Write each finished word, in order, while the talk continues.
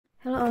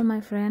Hello all my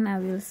friend, I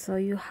will show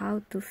you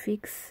how to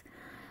fix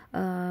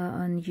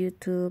on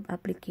YouTube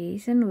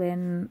application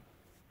when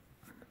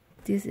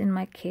this in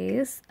my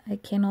case I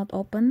cannot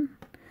open,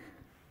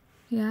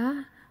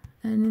 yeah,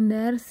 and in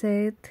there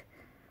said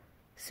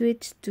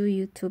switch to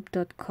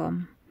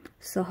youtube.com.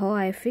 so how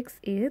I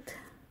fix it,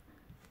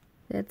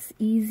 that's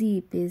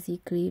easy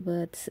basically,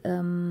 but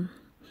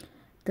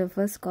the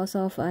first cause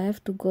of I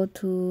have to go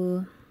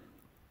to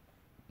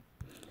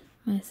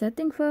my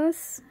setting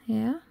first,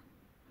 yeah.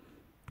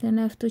 Then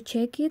I have to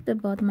check it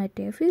about my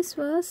device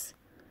first,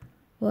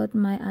 what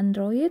my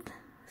Android.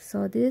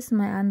 So this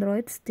my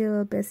Android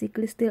still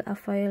basically still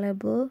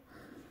available,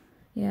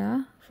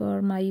 yeah,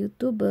 for my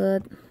YouTube,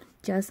 but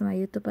just my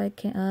YouTube I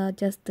can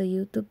just the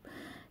YouTube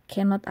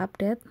cannot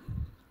update.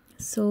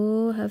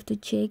 So have to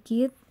check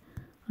it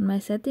on my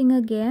setting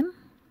again,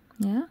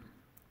 yeah,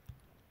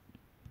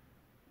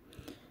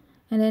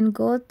 and then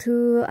go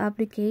to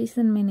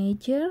application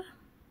manager.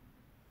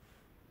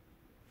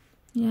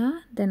 Yeah,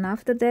 then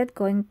after that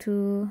going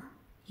to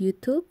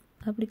YouTube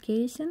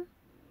application,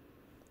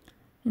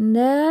 and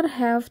there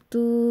have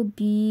to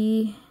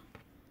be,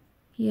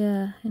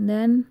 yeah, and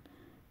then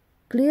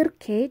clear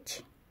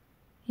cache,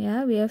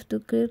 yeah, we have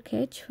to clear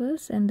cache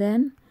first, and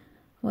then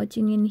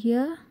watching in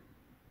here,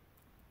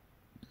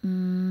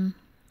 the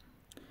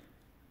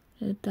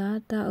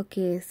data.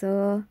 Okay,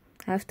 so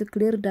I have to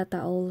clear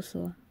data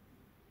also,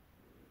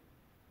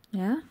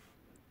 yeah,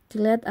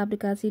 delete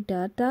aplikasi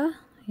data,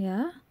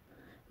 yeah,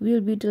 will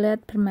be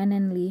deleted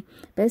permanently.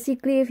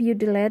 Basically if you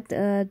delete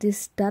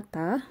this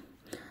data,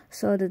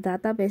 so the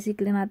data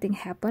basically nothing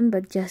happened,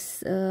 but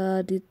just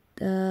on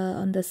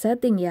the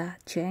setting, yeah,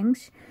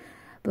 change,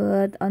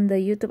 but on the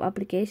YouTube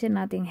application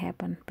nothing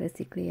happened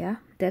basically,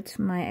 yeah, that's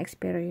my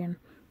experience.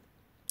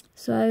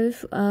 So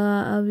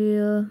I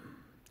will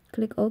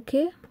click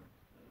OK,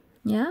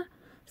 yeah,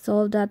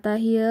 so data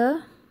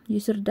here,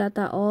 user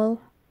data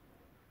all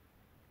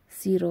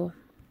 0.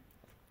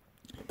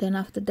 Then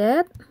after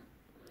that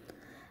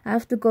I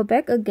have to go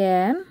back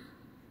again,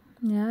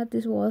 yeah,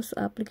 this was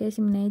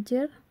application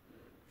manager,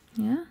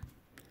 yeah,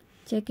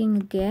 checking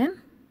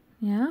again,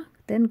 yeah,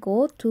 then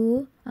go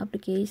to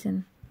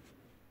application,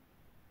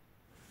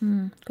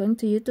 going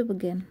to YouTube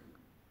again,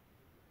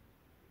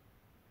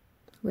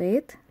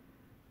 wait,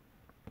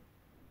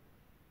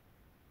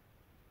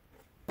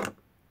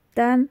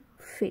 done,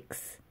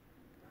 fix.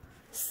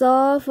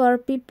 So for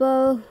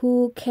people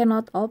who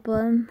cannot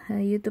open a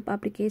YouTube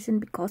application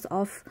because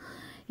of,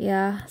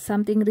 yeah,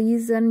 something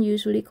reason,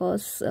 usually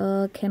cause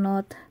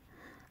cannot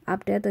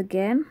update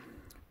again,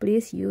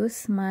 please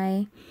use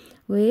my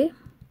way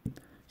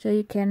so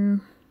you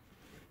can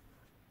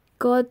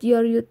got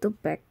your YouTube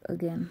back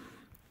again,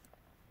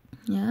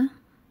 yeah.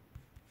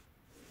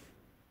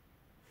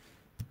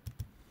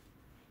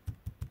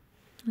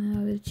 I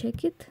will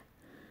check it,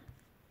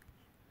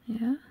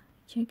 yeah,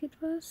 check it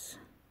first,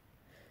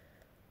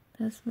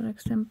 that's for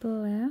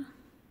example, yeah,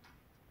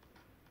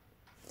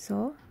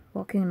 so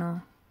working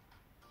now.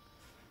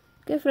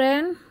 Okay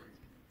friend,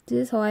 this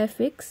is how I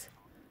fix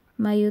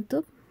my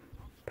YouTube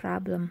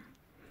problem.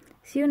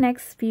 See you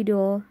next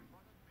video.